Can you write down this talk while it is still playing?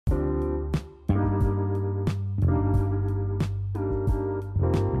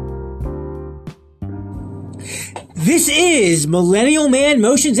This is Millennial Man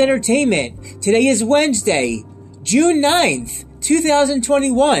Motions Entertainment. Today is Wednesday, June 9th,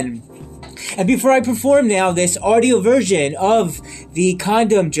 2021. And before I perform now this audio version of the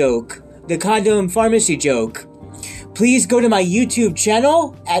condom joke, the condom pharmacy joke, please go to my YouTube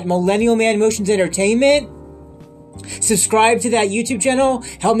channel at Millennial Man Motions Entertainment. Subscribe to that YouTube channel.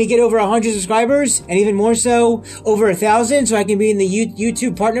 Help me get over 100 subscribers, and even more so, over 1,000, so I can be in the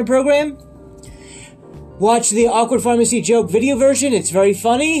YouTube partner program. Watch the Awkward Pharmacy Joke video version. It's very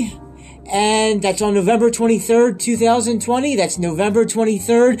funny. And that's on November 23rd, 2020. That's November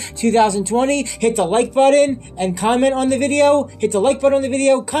 23rd, 2020. Hit the like button and comment on the video. Hit the like button on the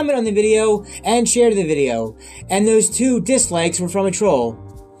video, comment on the video, and share the video. And those 2 dislikes were from a troll.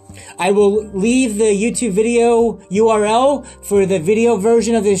 I will leave the YouTube video URL for the video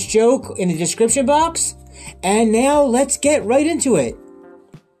version of this joke in the description box. And now let's get right into it.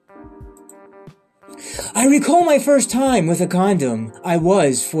 I recall my first time with a condom. I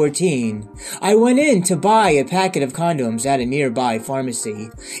was 14. I went in to buy a packet of condoms at a nearby pharmacy.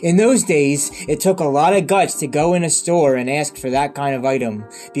 In those days, it took a lot of guts to go in a store and ask for that kind of item,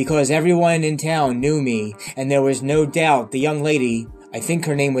 because everyone in town knew me, and there was no doubt the young lady, I think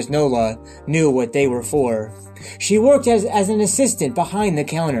her name was Nola, knew what they were for. She worked as an assistant behind the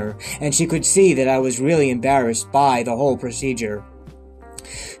counter, and she could see that I was really embarrassed by the whole procedure.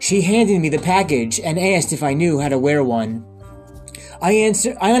 She handed me the package and asked if I knew how to wear one. I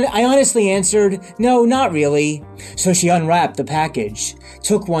honestly answered, no, not really. So she unwrapped the package,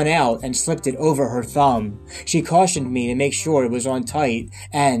 took one out, and slipped it over her thumb. She cautioned me to make sure it was on tight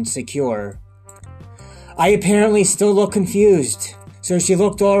and secure. I apparently still looked confused, so she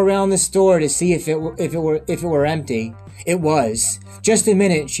looked all around the store to see if it were empty. It was. Just a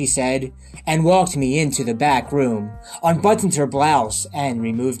minute, she said, and walked me into the back room, unbuttoned her blouse, and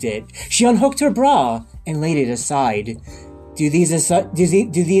removed it. She unhooked her bra and laid it aside. Do these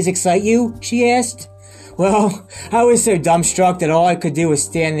excite you? She asked. Well, I was so dumbstruck that all I could do was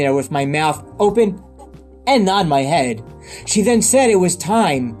stand there with my mouth open and nod my head. She then said it was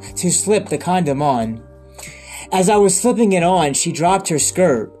time to slip the condom on. As I was slipping it on, she dropped her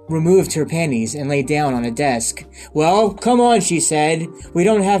skirt, removed her panties, and lay down on a desk. Well, come on, she said. We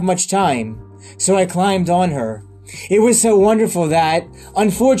don't have much time. So I climbed on her. It was so wonderful that,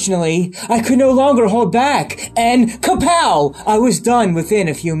 unfortunately, I could no longer hold back, and kapow! I was done within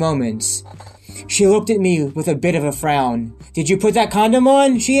a few moments. She looked at me with a bit of a frown. Did you put that condom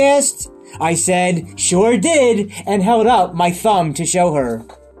on? She asked. I said, sure did, and held up my thumb to show her.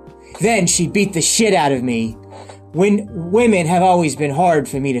 Then she beat the shit out of me. Women have always been hard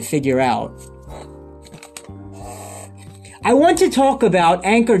for me to figure out. I want to talk about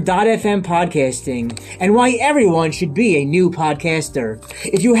Anchor.fm podcasting and why everyone should be a new podcaster.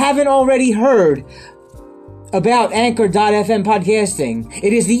 If you haven't already heard about Anchor.fm podcasting,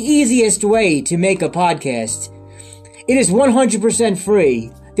 it is the easiest way to make a podcast. It is 100%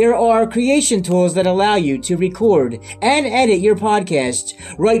 free. There are creation tools that allow you to record and edit your podcast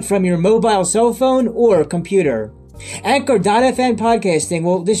right from your mobile cell phone or computer. Anchor.fm podcasting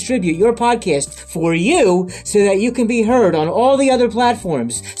will distribute your podcast for you so that you can be heard on all the other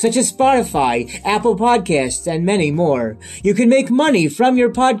platforms such as Spotify, Apple Podcasts, and many more. You can make money from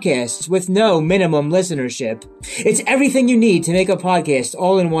your podcasts with no minimum listenership. It's everything you need to make a podcast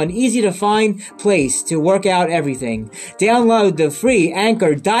all in one easy to find place to work out everything. Download the free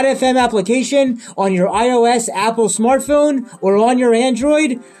Anchor.fm application on your iOS Apple smartphone or on your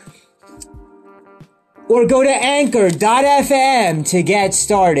Android, or go to Anchor.fm to get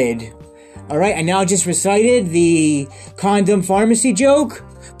started. Alright, I now just recited the condom pharmacy joke.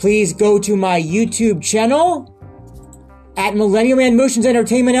 Please go to my YouTube channel at Millennial Man Motions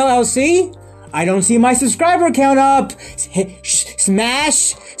Entertainment LLC. I don't see my subscriber count up.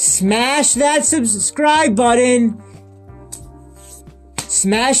 Smash that subscribe button.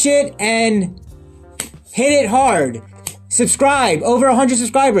 Smash it and hit it hard. Subscribe. Over 100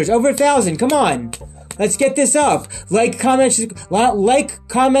 subscribers. Over 1,000. Come on. Let's get this up. Like, comment,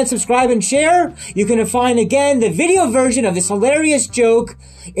 subscribe, and share. You can find, again, the video version of this hilarious joke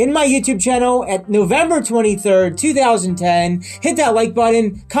in my YouTube channel at November 23rd, 2010. Hit that like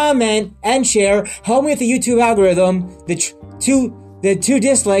button, comment, and share. Help me with the YouTube algorithm. The two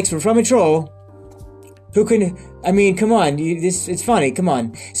dislikes were from a troll. Come on. It's funny. Come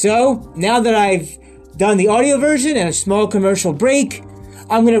on. So, now that I've done the audio version and a small commercial break,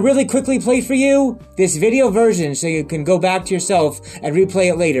 I'm going to really quickly play for you this video version so you can go back to yourself and replay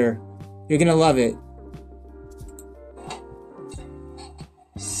it later. You're going to love it.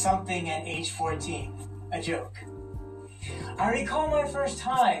 Something at age 14. A joke. I recall my first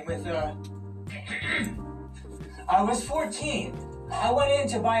time with a I was 14. I went in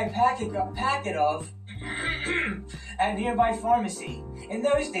to buy a packet of at a nearby pharmacy. In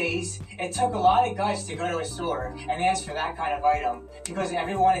those days, it took a lot of guts to go to a store and ask for that kind of item because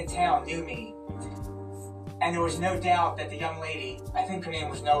everyone in town knew me. And there was no doubt that the young lady, I think her name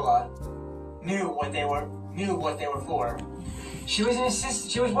was Nola, knew what they were for. She was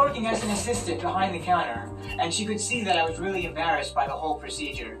working as an assistant behind the counter, and she could see that I was really embarrassed by the whole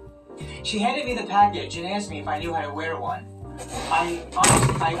procedure. She handed me the package and asked me if I knew how to wear one.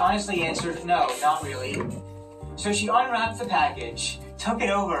 I honestly answered, no, not really. So she unwrapped the package, took it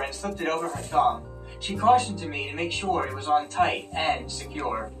over and slipped it over her thumb. She cautioned to me to make sure it was on tight and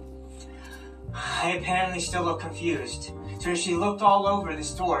secure. I apparently still looked confused, so she looked all over the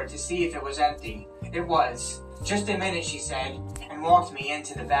store to see if it was empty. It was. Just a minute, she said, and walked me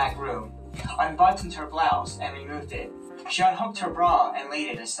into the back room, unbuttoned her blouse and removed it. She unhooked her bra and laid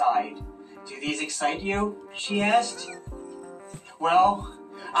it aside. Do these excite you? She asked. Well,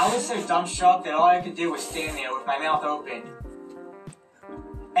 I was so dumbstruck that all I could do was stand there with my mouth open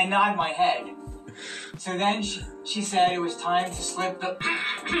and nod my head. So then she said it was time to slip the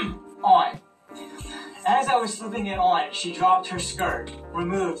on. As I was slipping it on, she dropped her skirt,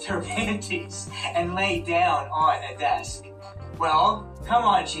 removed her panties, and lay down on a desk. Well, come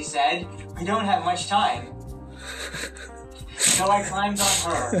on, she said. We don't have much time. So I climbed on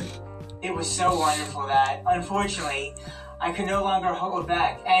her. It was so wonderful that, unfortunately, I could no longer hold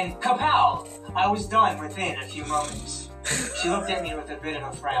back, and kapow! I was done within a few moments. She looked at me with a bit of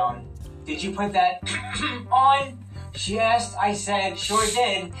a frown. Did you put that on? She asked. I said, sure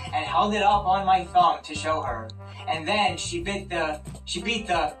did, and held it up on my thumb to show her. And then she beat the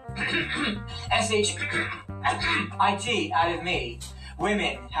S-H-I-T out of me.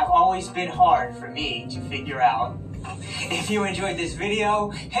 Women have always been hard for me to figure out. If you enjoyed this video,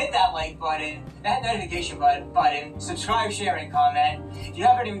 hit that like button, that notification button, subscribe, share, and comment. If you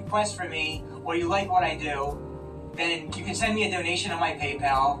have any requests for me, or you like what I do, then you can send me a donation on my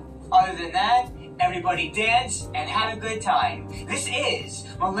PayPal. Other than that, everybody dance and have a good time. This is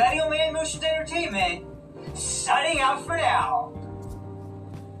Millennial Man Motions Entertainment, signing out for now.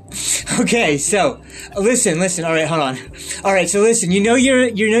 Okay, so listen. All right, hold on. All right, so listen. You know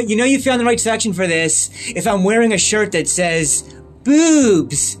you found the right section for this. If I'm wearing a shirt that says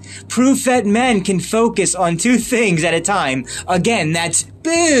boobs, proof that men can focus on two things at a time. Again, that's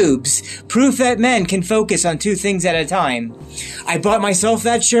boobs, proof that men can focus on two things at a time. I bought myself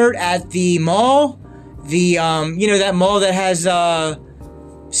that shirt at the mall. That mall that has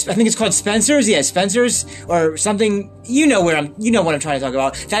I think it's called Spencer's. Yeah, Spencer's or something. You know what I'm trying to talk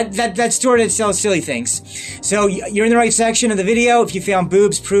about. That store that sells silly things. So you're in the right section of the video. If you found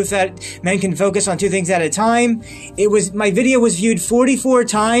boobs, proof that men can focus on two things at a time. My video was viewed 44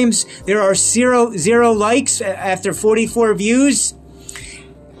 times. There are zero likes after 44 views.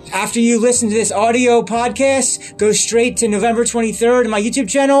 After you listen to this audio podcast, go straight to November 23rd on my YouTube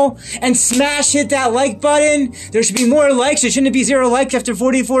channel and hit that like button. There should be more likes. There shouldn't be 0 likes after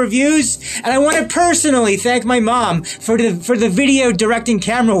 44 views. And I want to personally thank my mom for the video directing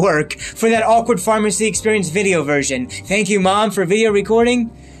camera work for that awkward pharmacy experience video version. Thank you, Mom, for video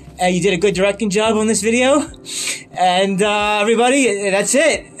recording. You did a good directing job on this video. And everybody, that's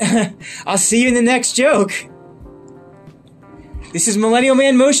it. I'll see you in the next joke. This is Millennial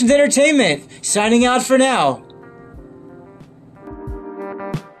Man Motions Entertainment, signing out for now.